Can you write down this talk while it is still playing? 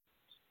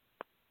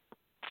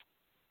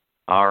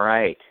All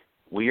right.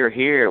 We are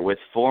here with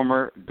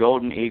former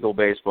Golden Eagle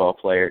baseball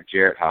player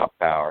Jarrett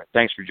Hoffpauir.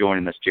 Thanks for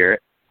joining us,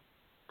 Jarrett.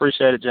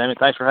 Appreciate it, Jamie.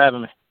 Thanks for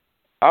having me.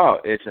 Oh,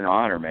 it's an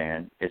honor,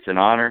 man. It's an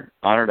honor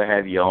to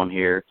have you on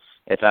here.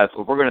 If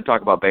we're going to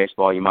talk about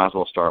baseball, you might as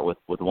well start with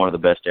one of the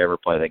best to ever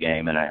play the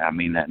game, and I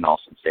mean that in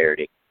all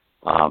sincerity.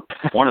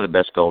 One of the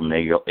best Golden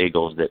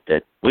Eagles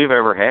that we've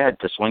ever had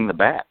to swing the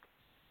bat.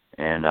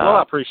 And well,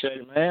 I appreciate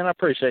it, man. I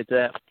appreciate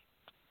that.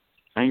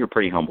 I think you're a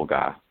pretty humble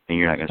guy, and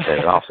you're not going to say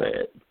it. I'll say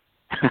it.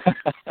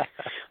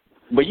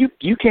 But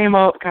you came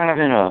up kind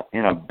of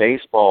in a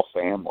baseball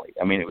family.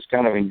 I mean, it was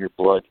kind of in your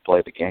blood to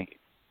play the game.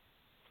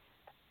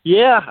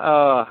 Yeah,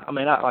 I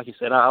mean, like you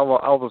said, I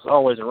was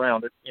always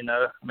around it. You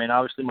know, I mean,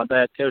 obviously my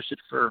dad coached it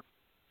for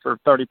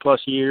 30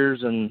 plus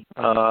years, and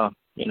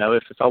you know,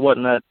 if I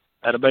wasn't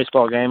at a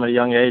baseball game at a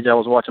young age, I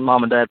was watching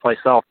mom and dad play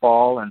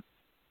softball, and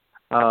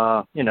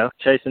you know,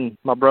 chasing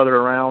my brother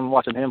around,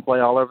 watching him play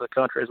all over the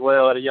country as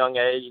well at a young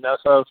age. You know,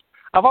 so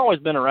I've always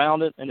been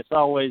around it, and it's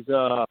always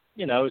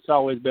you know, it's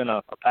always been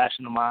a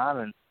passion of mine,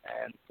 and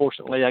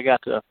fortunately I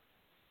got to,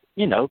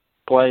 you know,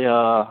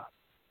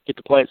 get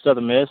to play at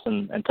Southern Miss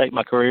and take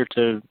my career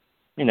to,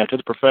 you know, to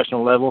the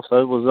professional level. So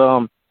it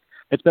was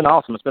it's been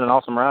awesome. It's been an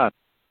awesome ride.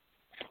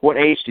 What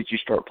age did you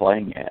start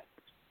playing at?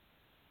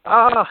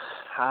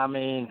 I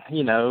mean,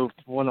 you know,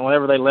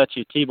 whenever they let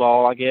you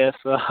T-ball, I guess.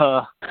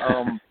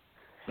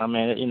 I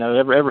mean, you know,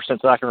 ever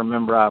since I can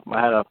remember, I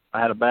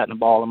had a bat and a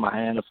ball in my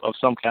hand of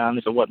some kind.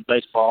 If it wasn't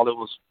baseball, it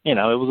was, you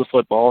know, it was a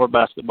football or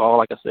basketball.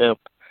 Like I said,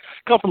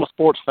 come from a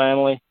sports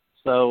family,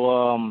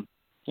 so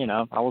you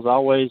know, I was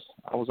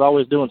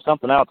always doing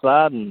something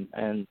outside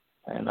and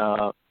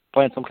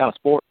playing some kind of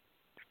sport.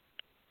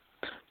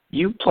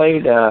 You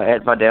played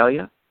at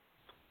Vidalia?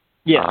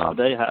 Yeah,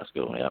 Vidalia High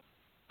School. Yeah.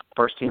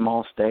 First team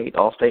All-State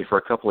for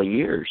a couple of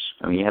years.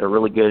 I mean, you had a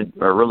really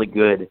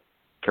good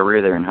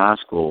career there in high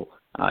school.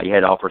 You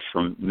had offers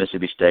from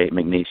Mississippi State,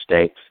 McNeese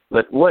State.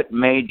 But what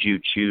made you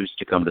choose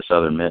to come to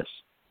Southern Miss?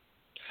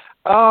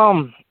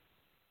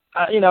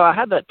 You know, I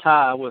had that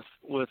tie with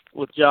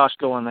Josh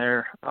going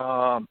there.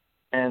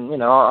 And, you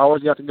know, I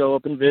always got to go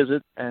up and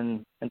visit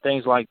and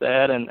things like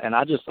that. And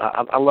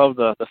I love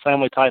the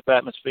family type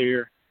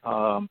atmosphere.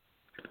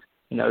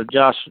 You know,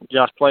 Josh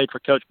played for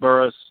Coach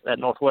Burris at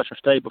Northwestern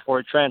State before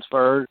he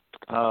transferred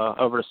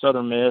over to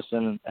Southern Miss,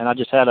 and I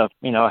just had a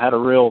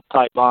real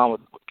tight bond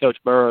with Coach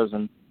Burris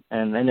and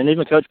then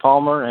even Coach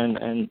Palmer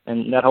and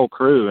that whole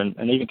crew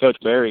and even Coach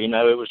Berry. You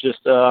know, it was just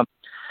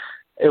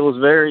it was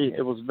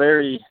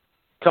very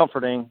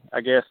comforting,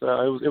 I guess.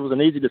 It was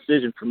an easy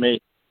decision for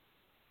me.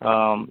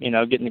 You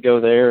know, getting to go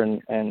there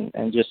and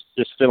just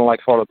feeling like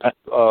part of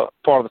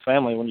the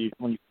family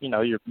when you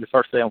know your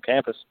first day on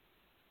campus.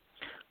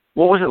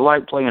 What was it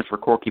like playing for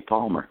Corky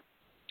Palmer?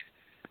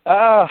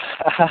 I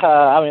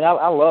mean,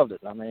 I loved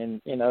it. I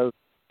mean, you know,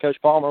 Coach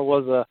Palmer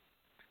was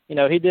you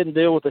know, he didn't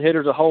deal with the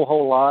hitters a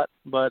whole lot,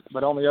 but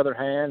on the other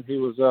hand, he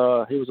was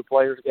a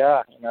player's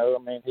guy. You know,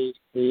 I mean, he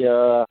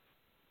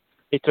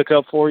took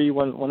up for you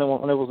when it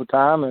was the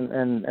time,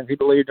 and he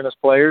believed in his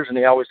players, and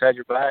he always had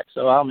your back.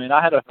 So I mean,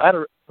 I had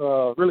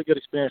a really good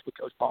experience with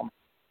Coach Palmer.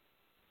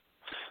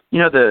 You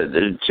know,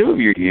 the two of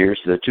your years,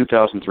 the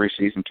 2003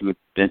 season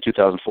and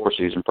 2004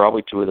 season,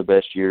 probably two of the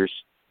best years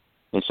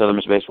in Southern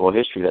Miss baseball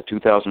history. That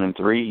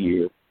 2003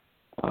 year,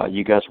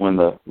 you guys win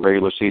the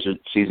regular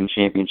season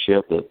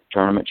championship, the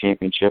tournament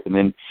championship, and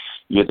then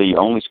you're the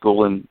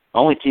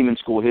only team in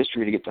school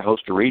history to get to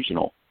host a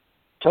regional.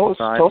 Tell us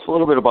a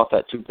little bit about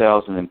that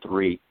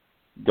 2003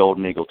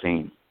 Golden Eagle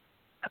team.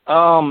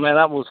 Man,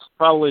 that was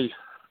probably,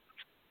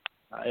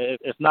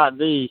 if not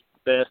the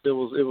best, it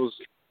was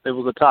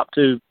the top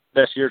two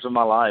best years of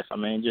my life. I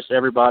mean, just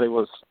everybody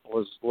was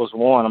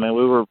one. I mean,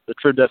 we were the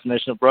true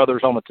definition of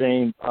brothers on the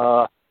team.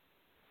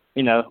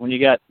 You know, when you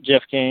got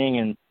Jeff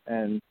King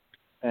and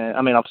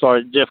I mean, I'm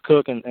sorry, Jeff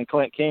Cook and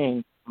Clint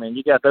King. I mean,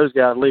 you got those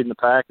guys leading the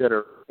pack that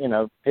are, you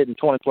know, hitting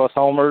 20 plus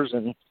homers,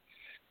 and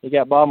you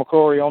got Bob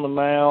McCrory on the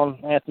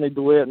mound, Anthony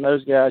DeWitt, and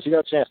those guys. You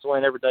got a chance to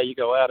win every day you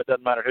go out. It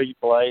doesn't matter who you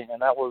play,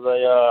 and that was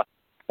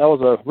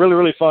a really,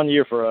 really fun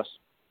year for us.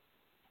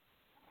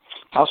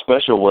 How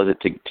special was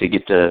it to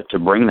get to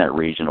bring that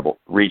regional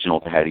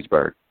to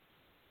Hattiesburg?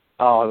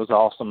 Oh, it was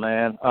awesome,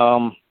 man.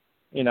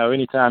 You know,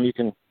 anytime you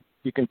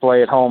can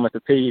play at home at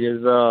the Pete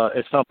is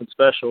something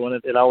special,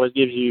 and it always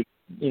gives you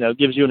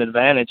an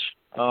advantage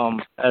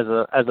as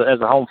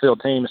a home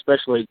field team,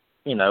 especially,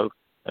 you know,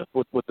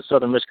 with the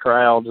Southern Miss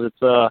crowds.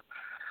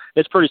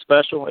 It's pretty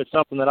special. It's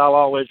something that I'll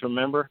always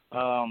remember.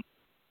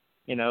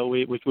 You know,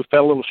 we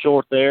fell a little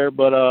short there,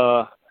 but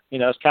you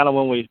know, it's kind of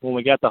when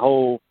we got the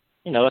whole,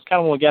 you know, it's kind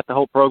of when we got the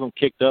whole program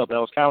kicked up. That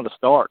was kind of the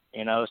start.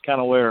 You know, it's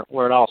kind of where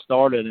it all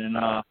started, and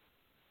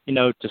you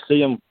know, to see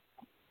them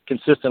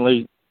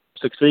consistently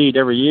succeed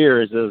every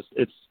year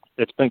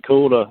it's been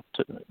cool to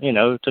you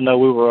know, to know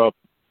we were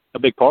a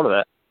big part of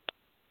that.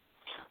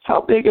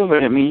 How big of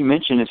it? I mean, you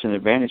mentioned it's an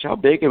advantage. How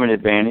big of an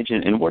advantage,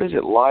 and what is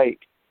it like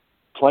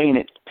playing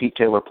at Pete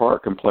Taylor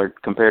Park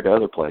compared to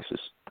other places?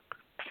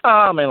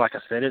 I mean, like I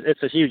said,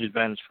 it's a huge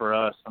advantage for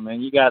us. I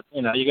mean, you got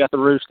the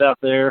roost out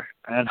there,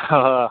 and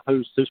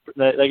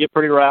they get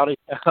pretty rowdy,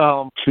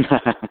 and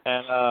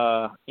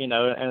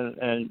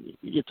and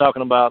you're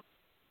talking about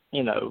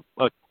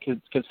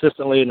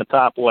consistently in the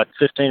top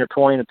 15 or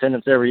 20 in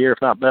attendance every year,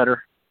 if not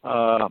better.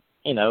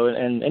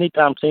 And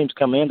anytime teams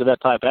come into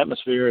that type of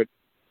atmosphere, it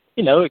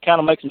kind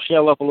of makes them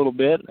shell up a little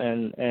bit,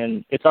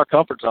 and it's our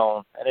comfort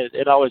zone, and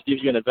it always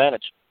gives you an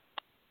advantage.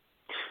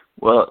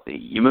 Well,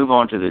 you move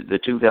on to the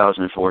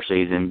 2004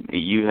 season.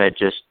 You had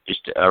just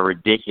a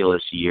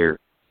ridiculous year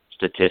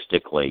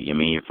statistically. I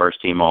mean, your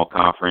first team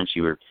All-Conference.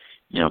 You were,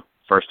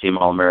 first team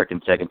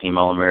All-American, second team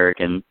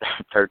All-American,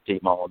 third team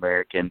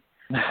All-American.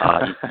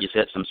 You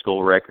set some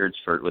school records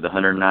with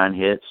 109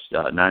 hits,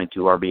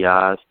 92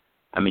 RBIs.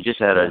 I mean, just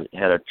had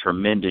a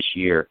tremendous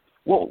year.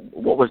 What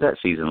was that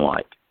season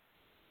like?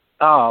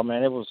 Oh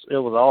man, it was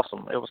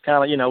awesome. It was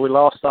kind of we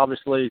lost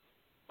obviously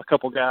a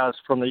couple guys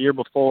from the year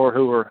before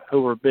who were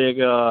big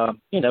who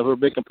were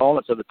big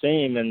components of the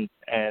team, and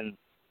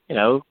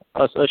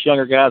us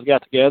younger guys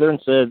got together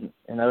and said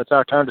it's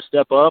our turn to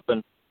step up,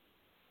 and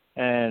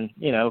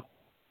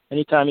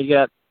anytime you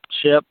got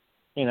Shep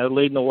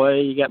leading the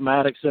way, you got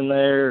Maddox in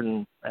there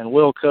and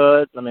Will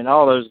Cutt. I mean,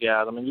 all those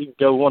guys. I mean, you can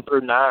go 1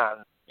 through 9,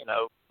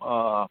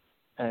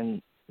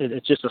 and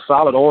it's just a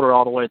solid order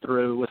all the way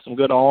through with some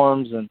good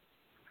arms, and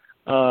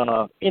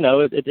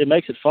it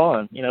makes it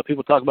fun.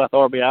 People talk about the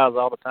RBIs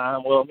all the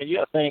time. Well, I mean, you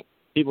got to think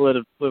people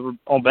that were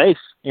on base.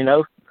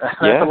 That's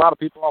a lot of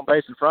people on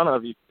base in front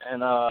of you,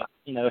 and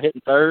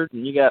hitting third,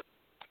 and you got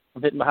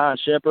hitting behind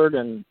Shepard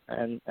and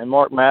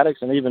Mark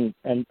Maddox, and even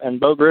and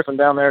Bo Griffin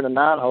down there in the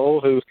 9-hole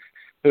who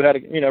had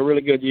a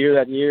really good year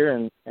that year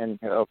and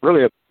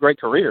really a great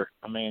career.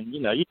 I mean,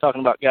 you're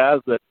talking about guys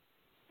that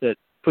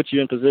put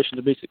you in position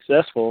to be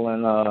successful,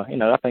 and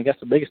I think that's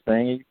the biggest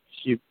thing.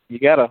 You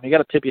gotta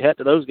tip your hat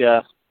to those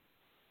guys.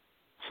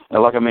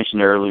 Like I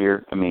mentioned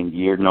earlier, I mean,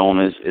 you're known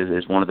as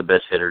one of the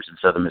best hitters in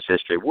Southern Miss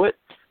history. What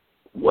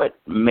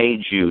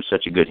made you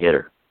such a good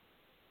hitter?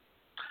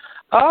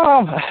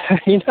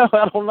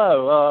 I don't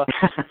know.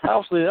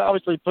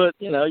 Obviously put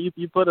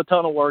you put a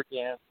ton of work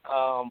in.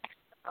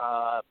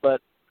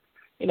 But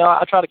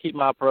I try to keep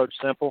my approach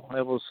simple.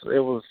 It was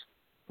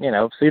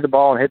see the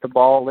ball and hit the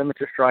ball, limit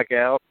your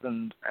strikeouts,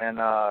 and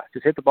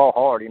just hit the ball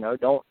hard.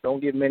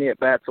 Don't give many at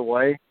bats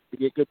away to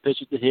get good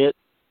pitches to hit.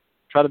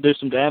 Try to do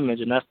some damage,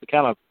 and that's the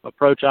kind of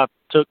approach I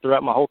took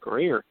throughout my whole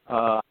career.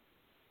 And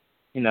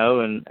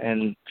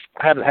I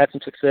had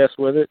some success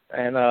with it,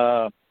 and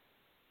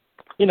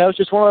it's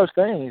just one of those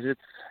things. It's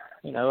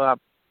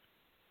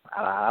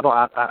I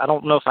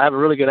don't know if I have a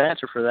really good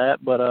answer for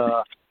that, but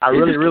I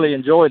really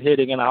enjoyed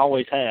hitting, and I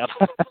always have.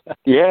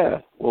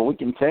 Yeah, well, we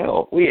can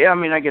tell.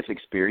 I guess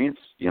experience.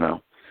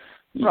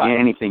 Right.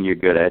 Anything you're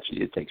good at,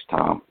 it takes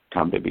time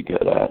to be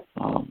good at,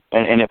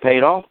 and it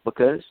paid off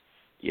because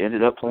you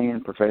ended up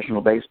playing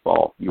professional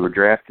baseball. You were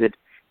drafted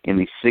in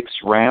the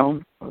 6th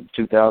round of the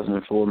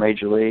 2004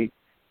 Major League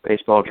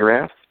Baseball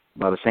draft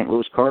by the St.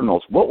 Louis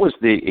Cardinals. What was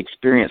the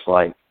experience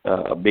like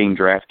being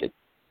drafted?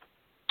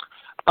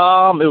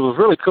 It was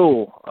really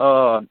cool.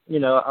 I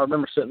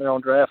remember sitting there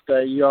on draft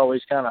day. You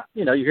always kind of,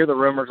 you hear the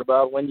rumors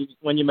about when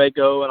you may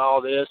go and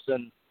all this,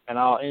 and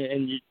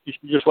you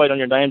just wait on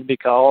your name to be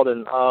called.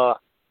 And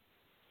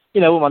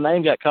when my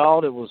name got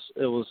called, I was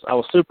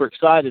super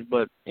excited,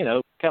 but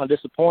kind of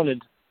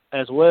disappointed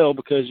as well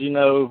because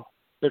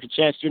there's a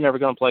chance you're never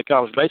going to play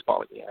college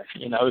baseball again.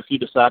 If you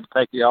decide to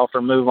take the offer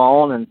and move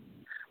on, and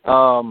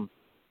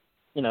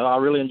I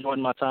really enjoyed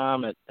my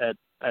time at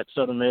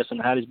Southern Miss in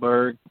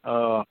Hattiesburg.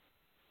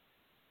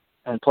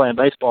 And playing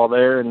baseball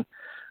there,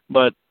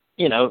 but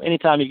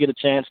anytime you get a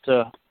chance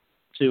to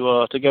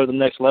go to the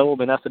next level,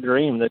 then that's the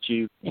dream that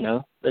you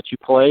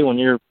play when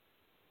you're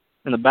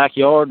in the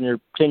backyard and you're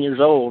 10 years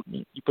old.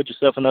 You put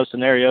yourself in those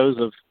scenarios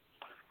of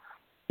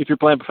if you're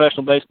playing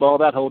professional baseball,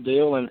 that whole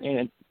deal,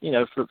 and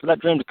for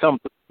that dream to come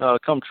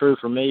true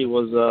for me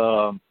was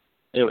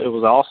it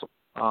was awesome.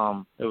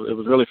 It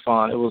was really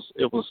fun. It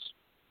was.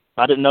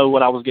 I didn't know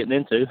what I was getting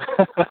into,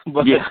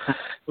 but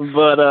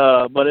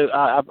I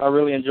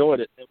really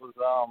enjoyed it. It was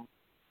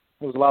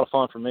a lot of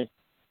fun for me.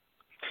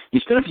 You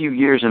spent a few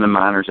years in the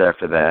minors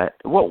after that.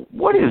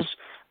 What is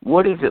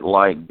it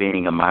like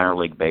being a minor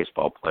league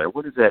baseball player?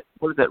 What does that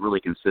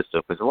really consist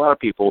of? Because a lot of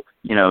people,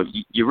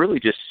 you really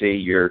just see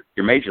your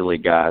major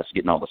league guys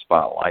getting all the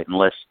spotlight,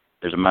 unless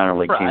there's a minor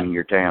league team in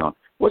your town.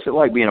 What's it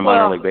like being a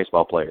minor league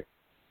baseball player?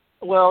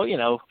 Well,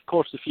 of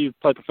course, if you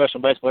play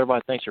professional baseball,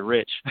 everybody thinks you're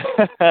rich.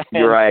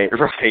 You're right.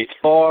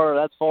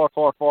 That's far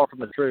from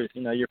the truth.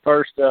 Your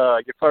first 2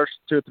 or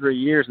 3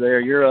 years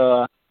there,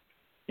 you're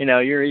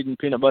eating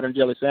peanut butter and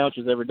jelly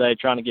sandwiches every day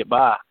trying to get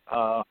by.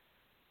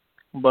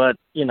 But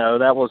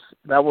that was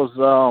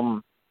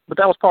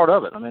part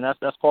of it. I mean,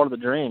 that's part of the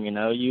dream.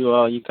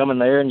 You come in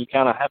there and you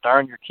kind of have to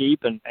earn your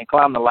keep and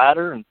climb the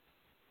ladder, and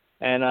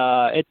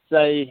it's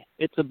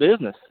a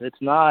business.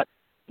 It's not.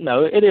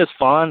 No, it is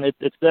fun.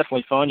 It's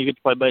definitely fun. You get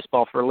to play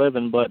baseball for a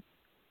living, but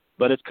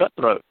it's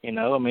cutthroat. I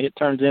mean, it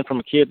turns in from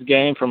a kid's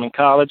game from in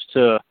college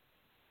to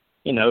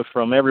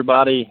from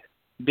everybody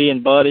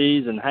being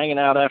buddies and hanging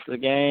out after the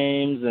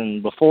games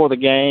and before the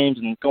games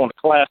and going to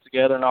class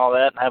together and all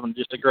that and having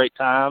just a great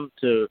time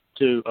to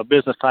a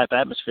business type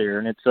atmosphere.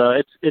 And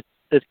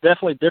it's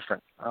definitely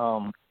different.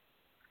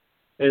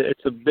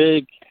 It's a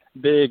big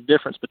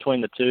difference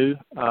between the two.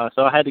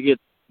 So I had to get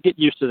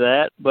used to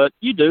that, but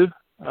you do.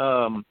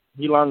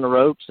 You learn the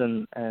ropes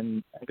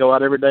and go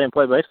out every day and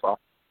play baseball.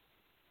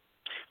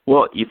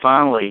 Well, you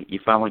finally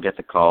got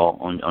the call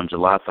on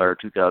July 3rd,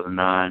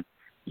 2009.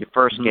 Your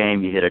first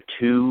game, you hit a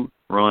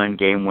 2-run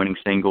game-winning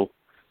single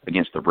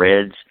against the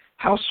Reds.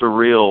 How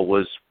surreal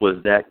was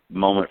that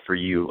moment for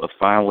you of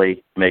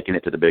finally making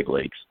it to the big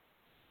leagues?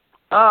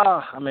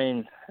 I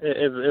mean,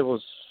 it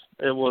was.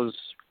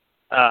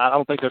 I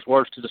don't think there's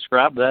words to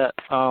describe that.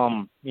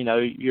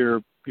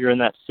 You're in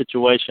that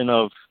situation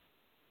of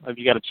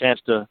you got a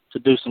chance to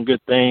do some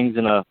good things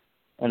in a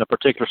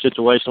particular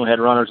situation. We had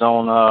runners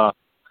on. I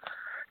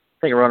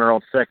think a runner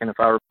on second, if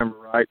I remember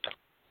right.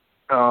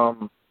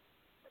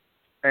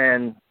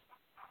 And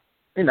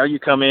you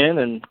come in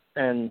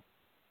and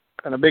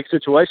in a big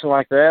situation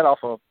like that, off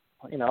of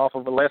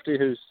a lefty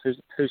who's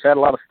had a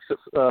lot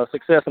of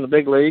success in the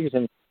big leagues,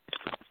 and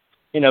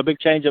big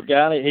changeup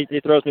guy. He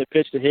throws me a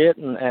pitch to hit,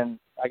 and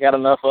I got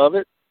enough of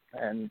it,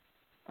 and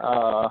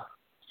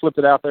flipped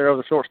it out there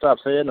over the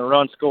shortstop's head, and a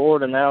run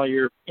scored, and now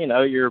you're in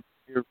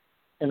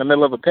the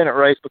middle of a pennant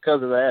race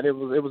because of that. It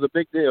was a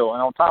big deal,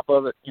 and on top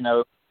of it,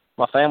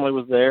 my family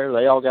was there.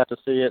 They all got to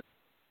see it.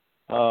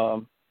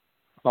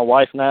 My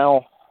wife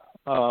now,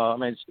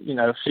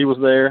 she was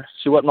there.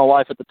 She wasn't my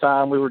wife at the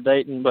time. We were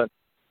dating, but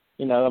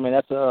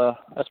that's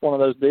one of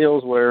those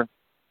deals where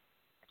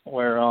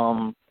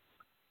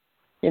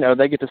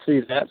they get to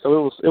see that.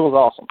 So it was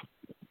awesome.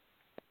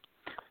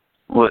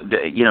 Well,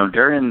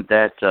 during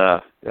that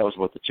was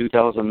what, the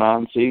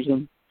 2009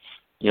 season.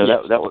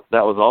 That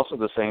was also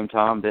the same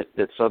time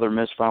that Southern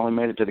Miss finally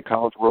made it to the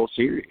College World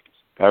Series.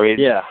 I mean,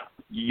 yeah,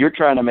 you're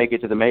trying to make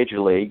it to the major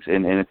leagues,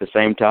 and at the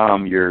same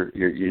time you're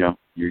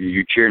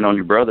cheering on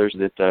your brothers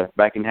that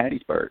back in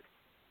Hattiesburg.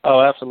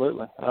 Oh,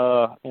 absolutely.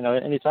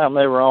 Anytime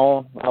they were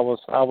on, I was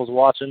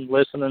watching,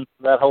 listening,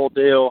 that whole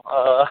deal.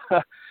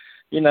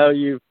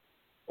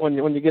 When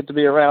you get to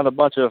be around a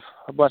bunch of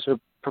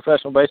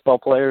professional baseball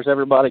players,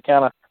 everybody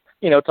kind of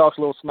talks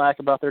a little smack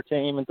about their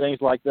team and things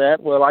like that.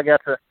 Well, I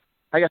got to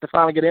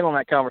finally get in on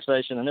that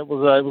conversation, and it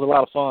was a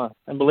lot of fun.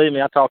 And believe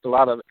me, I talked a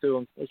lot of it to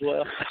them as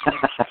well.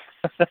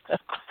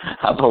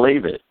 I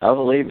believe it.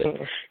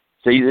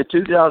 So the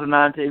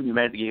 2009 team, you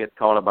managed to get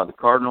called up by the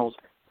Cardinals.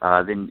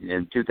 Then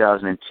in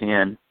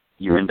 2010,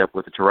 you end up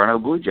with the Toronto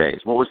Blue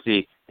Jays. What was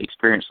the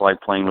experience like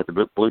playing with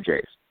the Blue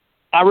Jays?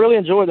 I really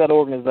enjoyed that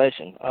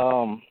organization.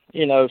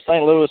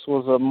 St. Louis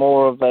was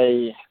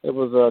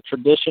a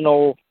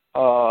traditional,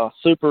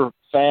 super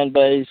fan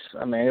base.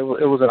 I mean, it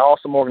was an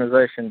awesome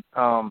organization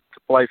to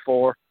play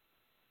for.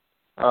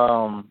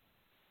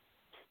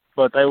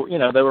 But they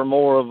were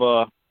more of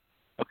a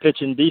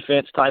pitch and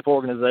defense type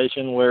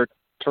organization, where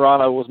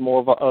Toronto was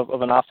more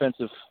of an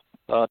offensive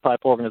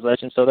type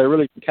organization. So they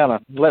really kind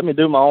of let me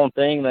do my own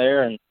thing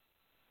there, and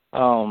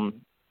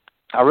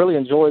I really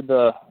enjoyed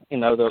the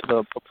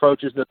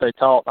approaches that they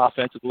taught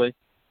offensively.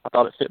 I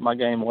thought it fit my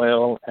game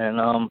well,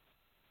 and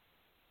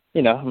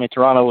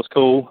Toronto was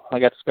cool. I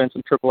got to spend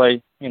some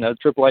AAA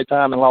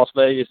time in Las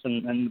Vegas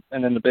and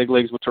in the big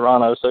leagues with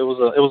Toronto. So it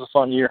was a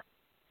fun year.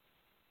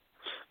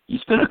 You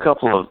spent a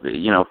couple of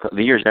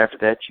the years after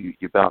that.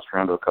 You bounced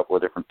around to a couple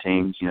of different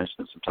teams. Spent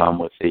some time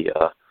with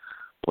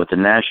the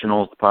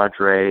Nationals, the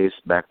Padres,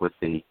 back with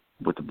the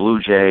Blue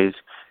Jays,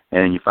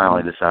 and then you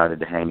finally decided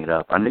to hang it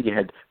up. I know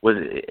it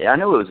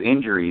was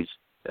injuries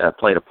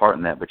played a part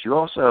in that, but you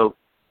also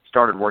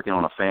started working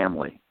on a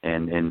family,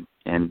 and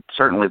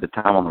certainly the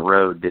time on the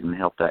road didn't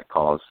help that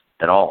cause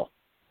at all.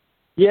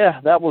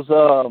 Yeah, that was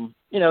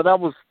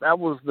that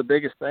was the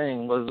biggest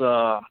thing was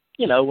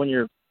when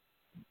you're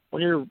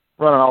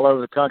running all over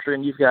the country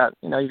and you've got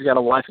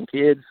a wife and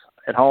kids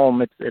at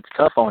home, it's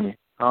tough on you.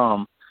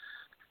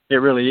 It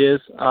really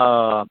is.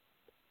 I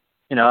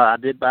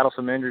did battle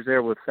some injuries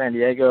there with San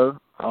Diego.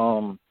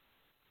 I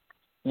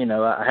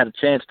had a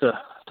chance to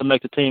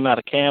make the team out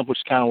of camp,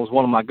 which kind of was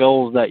one of my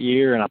goals that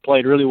year, and I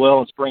played really well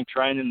in spring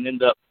training and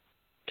ended up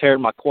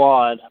tearing my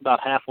quad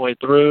about halfway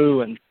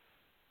through, and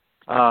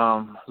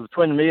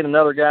between me and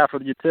another guy for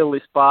the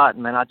utility spot,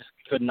 and man, I just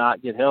could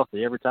not get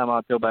healthy. Every time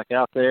I'd go back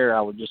out there,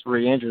 I would just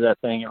re-injure that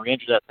thing. I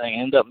ended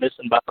up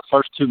missing about the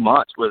first 2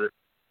 months with it,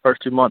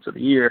 first 2 months of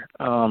the year.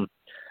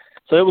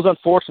 So it was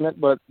unfortunate,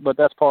 but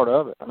that's part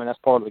of it. I mean, that's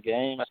part of the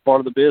game. That's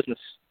part of the business.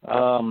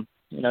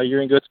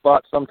 You're in good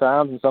spots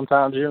sometimes, and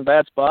sometimes you're in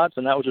bad spots,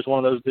 and that was just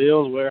one of those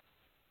deals where,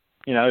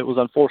 it was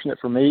unfortunate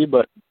for me,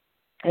 but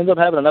ended up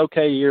having an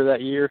okay year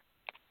that year,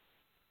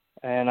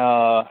 and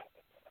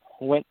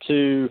went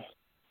to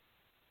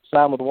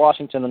sign with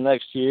Washington the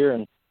next year,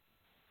 and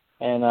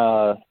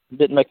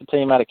didn't make the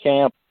team out of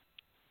camp.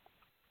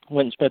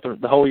 Went and spent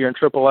the whole year in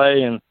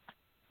AAA and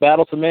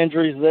battled some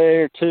injuries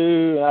there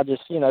too. And I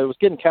just, it was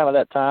getting kind of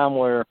that time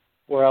where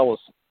I was,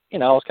 I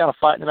was kind of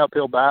fighting an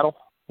uphill battle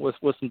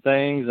with some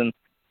things. And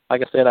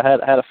like I said, I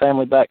had a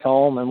family back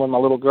home, and when my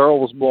little girl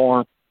was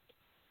born,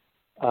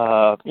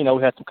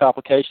 we had some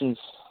complications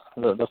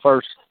the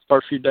first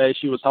few days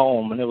she was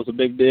home, and it was a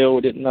big deal.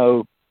 We didn't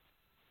know,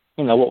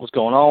 what was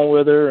going on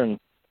with her, and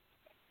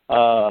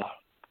I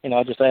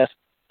just asked,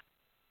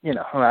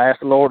 I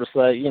asked the Lord to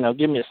say,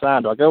 give me a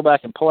sign. Do I go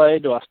back and play?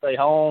 Do I stay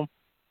home?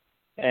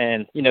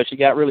 And she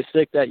got really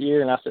sick that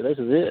year, and I said, this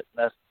is it.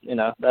 That's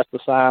the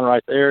sign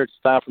right there. It's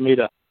time for me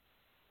to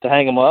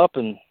hang them up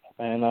and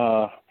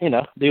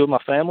deal with my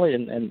family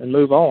and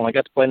move on. I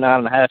got to play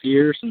 9.5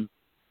 years, and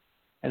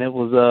it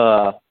was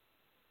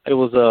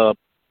a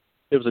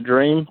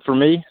dream for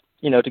me,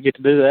 to get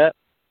to do that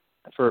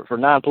for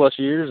 9+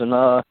 years, and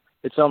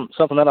it's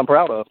something that I'm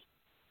proud of.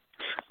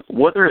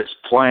 Whether it's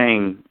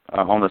playing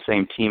on the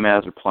same team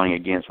as or playing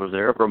against, was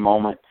there ever a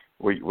moment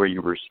where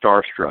you were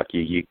starstruck?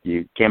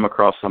 You came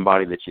across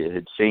somebody that you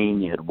had seen,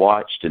 you had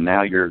watched, and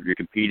now you're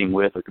competing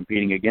with or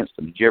competing against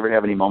them. Did you ever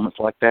have any moments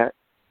like that?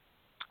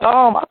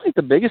 I think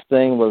the biggest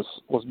thing was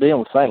being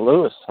with St.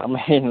 Louis. I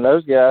mean,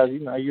 those guys,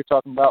 you're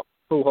talking about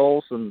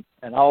Pujols and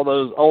all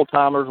those old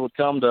timers would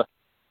come to,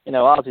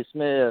 Ozzie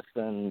Smith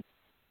and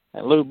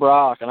Lou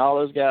Brock, and all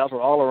those guys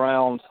were all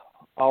around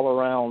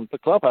the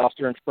clubhouse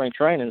during spring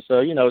training. So,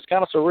 it's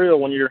kind of surreal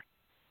when you're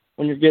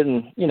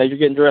getting, you're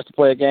getting dressed to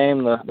play a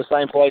game, the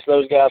same place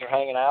those guys are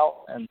hanging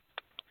out. And,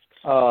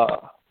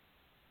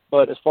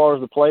 but as far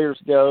as the players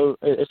go,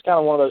 it's kind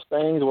of one of those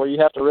things where you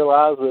have to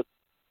realize that,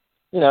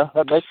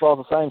 that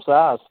baseball's the same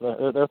size.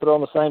 They're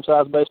throwing the same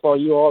size baseball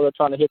you are. They're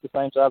trying to hit the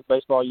same size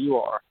baseball you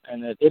are.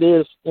 And it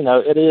is,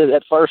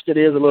 at first it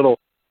is a little,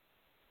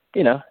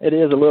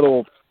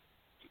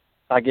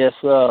 I guess,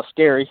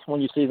 scary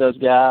when you see those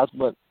guys.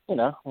 But,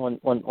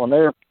 when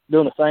they're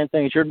doing the same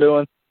things you're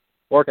doing,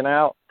 working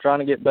out, trying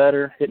to get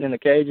better, hitting in the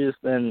cages,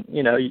 then,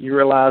 you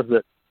realize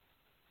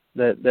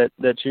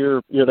that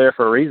you're there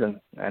for a reason.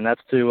 And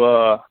that's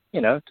to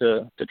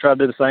try to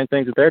do the same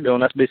things that they're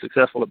doing. That's to be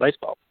successful at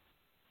baseball.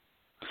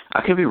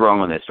 I could be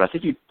wrong on this, but I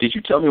think did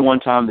you tell me one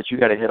time that you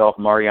got a hit off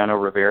Mariano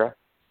Rivera?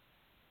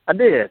 I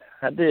did.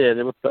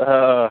 It was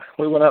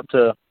we went up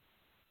to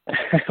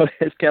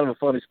it's kind of a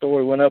funny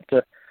story. We went up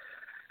to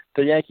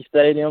Yankee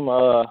Stadium,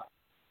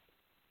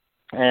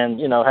 and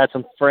had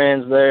some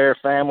friends there,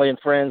 family and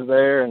friends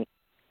there, and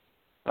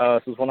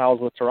this was when I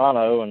was with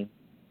Toronto, and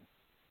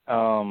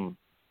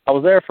I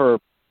was there for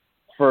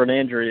an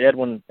injury.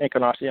 Edwin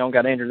Encarnacion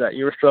got injured that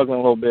year. We were struggling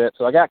a little bit,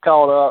 so I got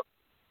called up.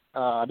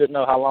 I didn't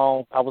know how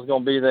long I was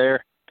going to be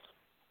there,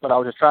 but I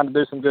was just trying to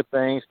do some good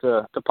things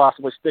to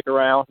possibly stick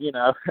around,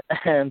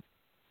 and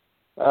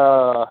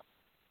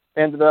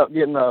ended up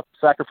getting a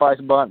sacrifice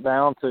bunt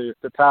down to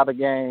tie the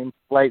game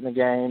late in the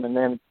game, and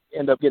then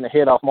ended up getting a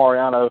hit off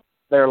Mariano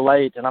there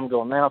late, and I'm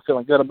going, man, I'm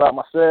feeling good about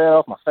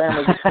myself. My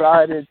family's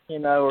excited,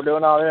 we're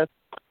doing all this.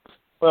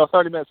 Well,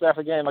 30 minutes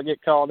after the game, I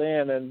get called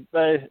in, and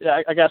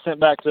I got sent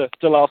back to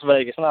Las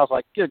Vegas. And I was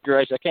like, good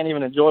gracious, I can't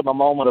even enjoy my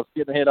moment of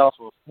getting hit off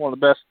of one of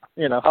the best,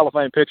 Hall of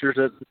Fame pitchers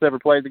that's ever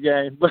played the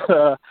game. But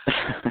no,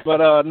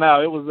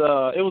 it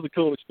was a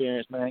cool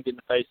experience, man,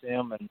 getting to face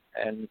him.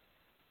 And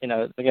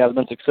the guy's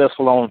been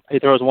successful he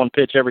throws one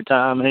pitch every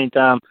time. And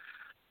anytime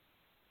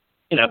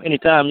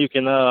you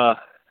can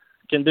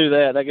do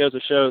that, that goes to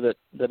show that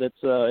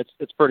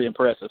it's pretty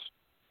impressive.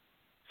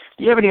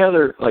 Do you have any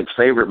other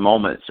favorite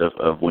moments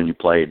of when you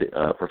played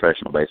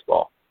professional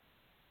baseball?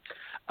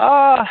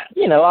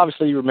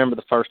 Obviously you remember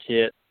the first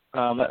hit.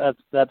 That's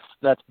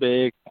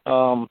big.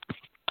 I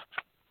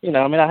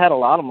had a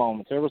lot of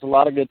moments. There was a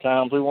lot of good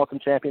times. We won some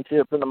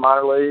championships in the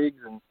minor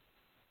leagues,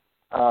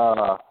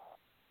 and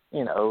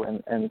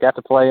got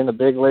to play in the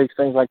big leagues,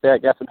 things like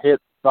that. Got some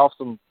hits off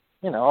some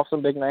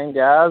big name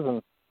guys,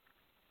 and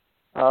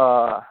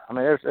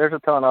there's a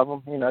ton of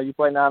them. You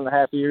play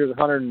 9.5 years,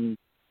 160+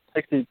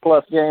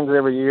 games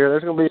every year.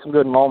 There's going to be some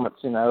good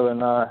moments, and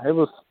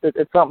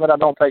it's something that I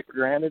don't take for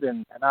granted,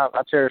 and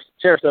I cherish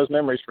those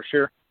memories for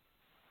sure.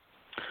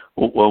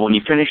 Well, when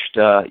you finished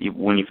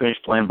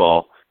playing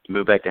ball, you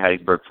moved back to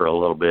Hattiesburg for a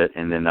little bit,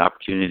 and then the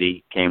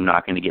opportunity came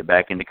knocking to get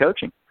back into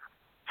coaching.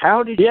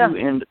 How did you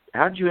end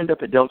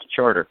up at Delta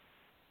Charter?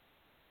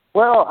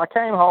 Well, I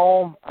came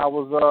home. I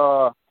was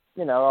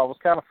I was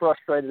kind of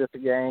frustrated at the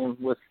game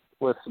with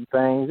some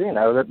things,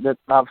 that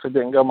obviously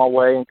didn't go my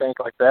way and things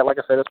like that. Like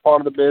I said, it's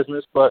part of the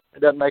business, but it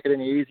doesn't make it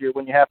any easier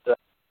when you have to,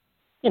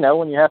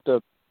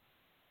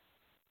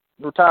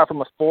 retire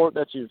from a sport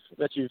that you've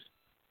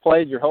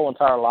played your whole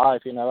entire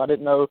life. I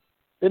didn't know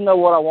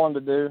what I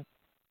wanted to do,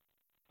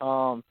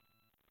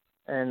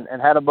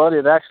 and had a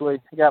buddy that actually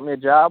got me a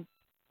job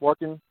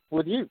working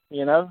with you,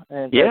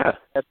 and yeah,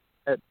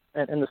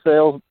 in the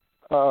sales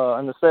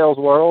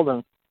world,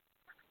 and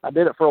I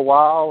did it for a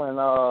while, and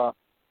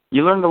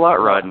you learned a lot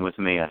riding with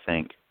me, I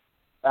think.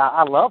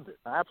 I loved it.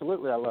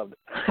 Absolutely, I loved it.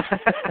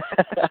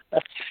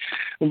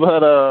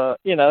 But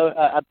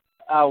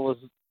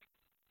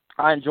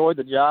I enjoyed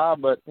the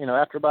job, but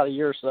after about a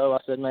year or so, I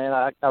said, man,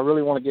 I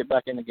really want to get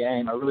back in the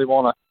game. I really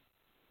want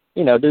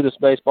to, do this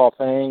baseball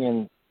thing.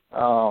 And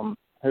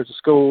there's a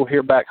school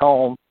here back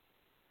home,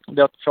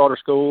 Delta Charter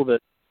School,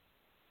 that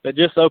that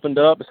just opened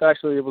up.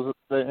 It was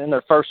in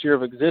their first year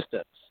of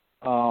existence,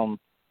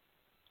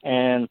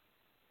 and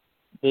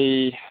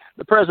the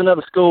president of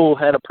the school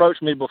had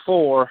approached me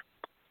before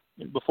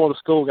the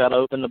school got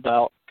open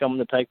about coming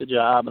to take the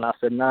job, and I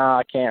said, "Nah,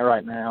 I can't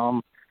right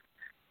now.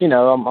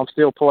 I'm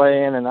still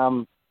playing, and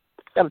I'm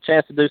got a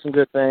chance to do some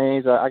good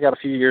things. I got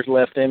a few years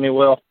left in me."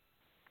 Well,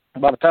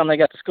 by the time they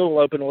got the school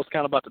open, it was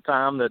kind of about the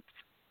time that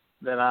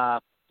I,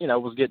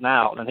 was getting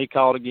out. And he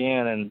called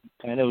again, and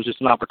it was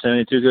just an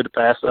opportunity too good to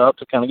pass up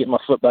to kind of get my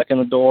foot back in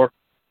the door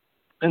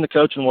in the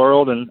coaching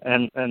world,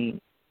 and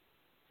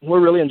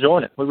we're really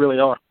enjoying it. We really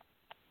are.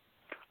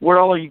 What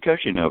all are you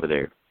coaching over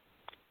there?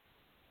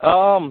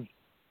 I'm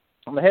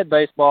the head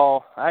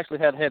baseball. I actually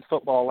had head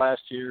football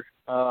last year.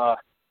 Our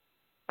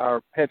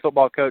head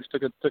football coach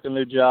took a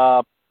new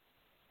job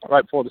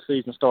right before the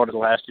season started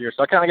last year,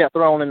 so I kind of got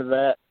thrown into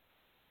that.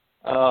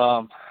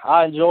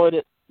 I enjoyed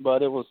it,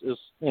 but it was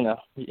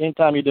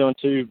anytime you're doing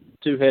two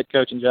head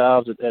coaching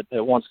jobs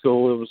at one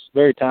school, it was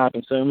very time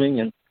consuming,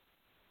 and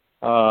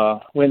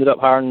we ended up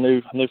hiring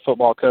a new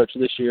football coach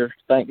this year,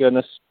 thank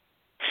goodness.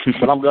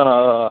 But I'm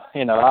gonna,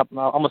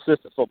 I'm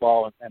assistant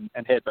football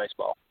and head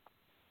baseball.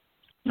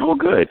 Oh,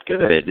 good.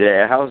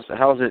 Yeah, how's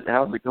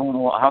it going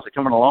along? How's it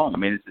coming along? I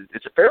mean,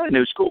 it's a fairly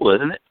new school,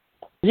 isn't it?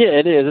 Yeah,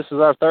 it is. This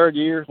is our third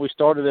year. We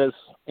started as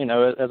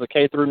a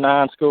K through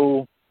 9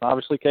 school,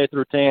 obviously K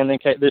through 10. Then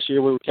this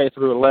year we were K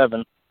through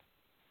 11.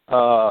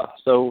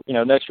 So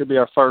next year will be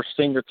our first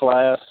senior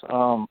class.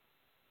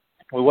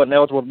 We wasn't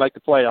eligible to make the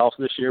playoffs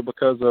this year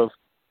because of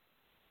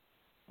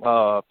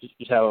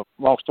you have a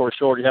long story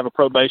short, you have a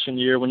probation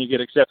year when you get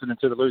accepted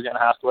into the Louisiana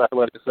High School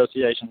Athletic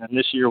Association, and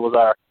this year was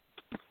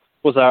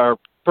our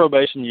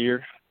probation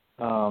year.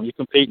 You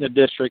compete in the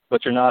district,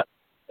 but you're not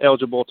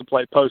eligible to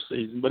play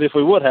postseason. But if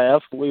we would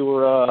have, we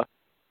were,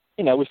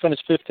 we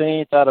finished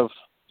 15th out of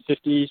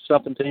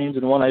 50-something teams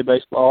in 1A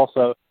baseball.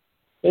 So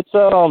it's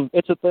a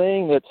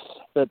thing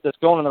that's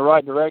going in the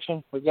right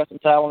direction. We've got some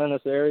talent in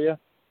this area,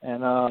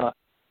 and I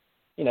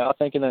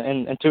think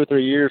in 2 or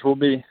 3 years we'll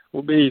be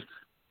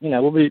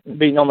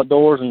beating on the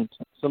doors, and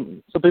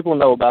some people will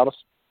know about us.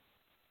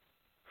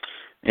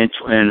 In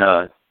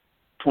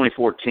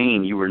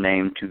 2014, you were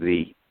named to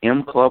the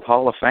M Club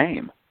Hall of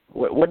Fame.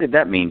 What did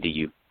that mean to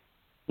you?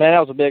 Man, that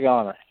was a big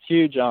honor,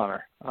 huge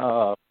honor.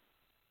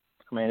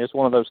 It's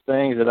one of those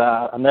things that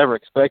I never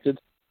expected,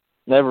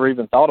 never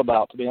even thought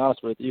about, to be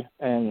honest with you.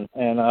 And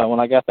when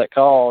I got that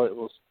call, it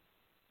was,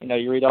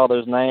 you read all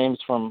those names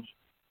from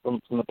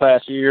the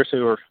past years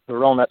who are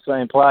on that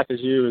same plaque as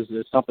you is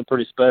something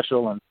pretty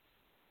special, and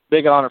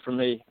big honor for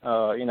me.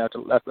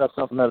 That's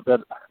something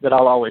that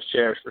I'll always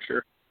cherish for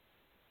sure.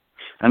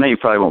 I know you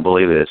probably won't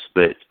believe this,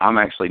 but I'm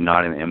actually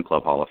not in the M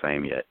Club Hall of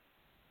Fame yet.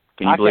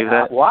 Can you believe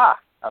that? Why?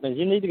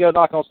 You need to go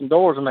knock on some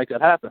doors and make that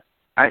happen.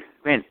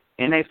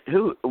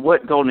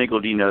 What Golden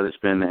Eagle do you know that's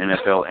been in the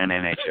NFL and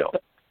NHL?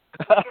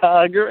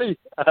 I agree.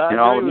 Come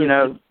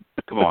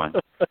on.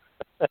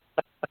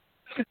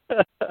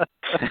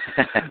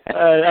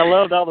 I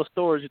loved all the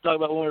stories you talked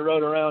about when we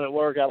rode around at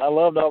work. I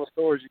loved all the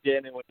stories you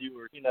gave me when you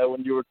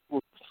were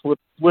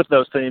with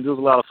those teams. It was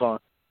a lot of fun.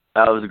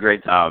 That was a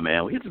great time,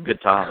 man. We had some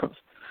good times.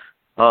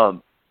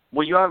 Well,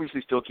 you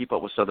obviously still keep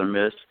up with Southern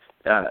Miss.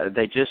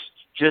 They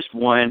just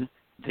won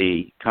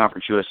the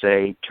Conference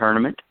USA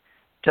tournament.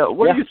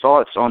 What are your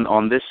thoughts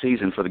on this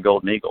season for the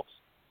Golden Eagles?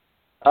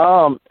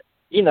 I'm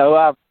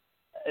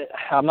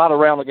not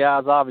around the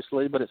guys,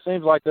 obviously, but it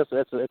seems like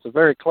it's a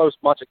very close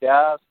bunch of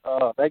guys.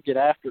 They get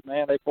after it,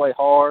 man. They play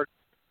hard.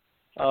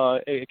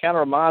 It kind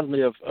of reminds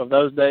me of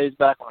those days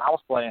back when I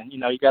was playing.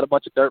 You got a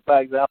bunch of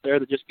dirtbags out there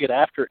that just get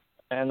after it.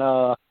 And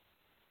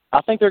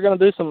I think they're going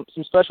to do some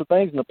special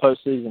things in the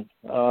postseason.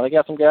 They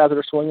got some guys that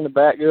are swinging the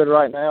bat good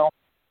right now.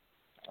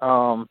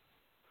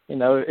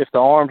 If the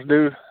arms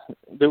do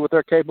what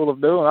they're capable of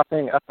doing, I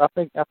think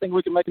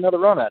we can make another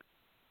run at it.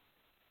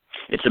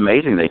 It's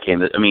amazing they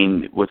came.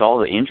 With all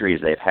the injuries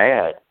they've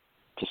had,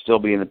 to still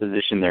be in the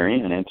position they're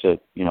in and to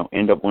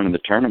end up winning the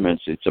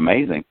tournaments, it's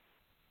amazing.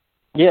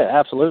 Yeah,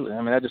 absolutely.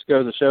 That just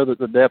goes to show that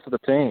the depth of the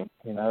team.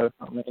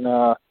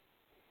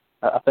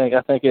 I think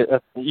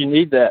you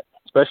need that,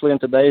 especially in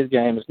today's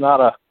game. It's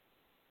not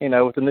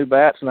with the new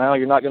bats now,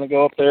 you're not going to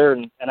go up there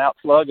and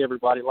outslug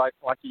everybody like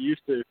you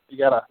used to. You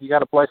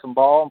gotta play some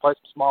ball and play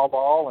some small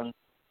ball and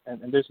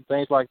do some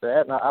things like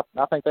that. And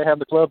I think they have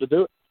the club to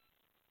do it.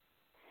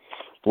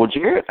 Well,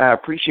 Jarrett, I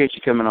appreciate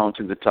you coming on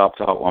to the Top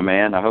Talk, my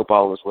man. I hope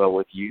all is well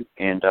with you,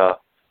 and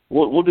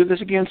we'll do this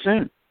again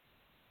soon.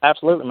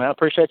 Absolutely, man. I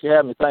appreciate you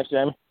having me. Thanks,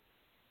 Jamie.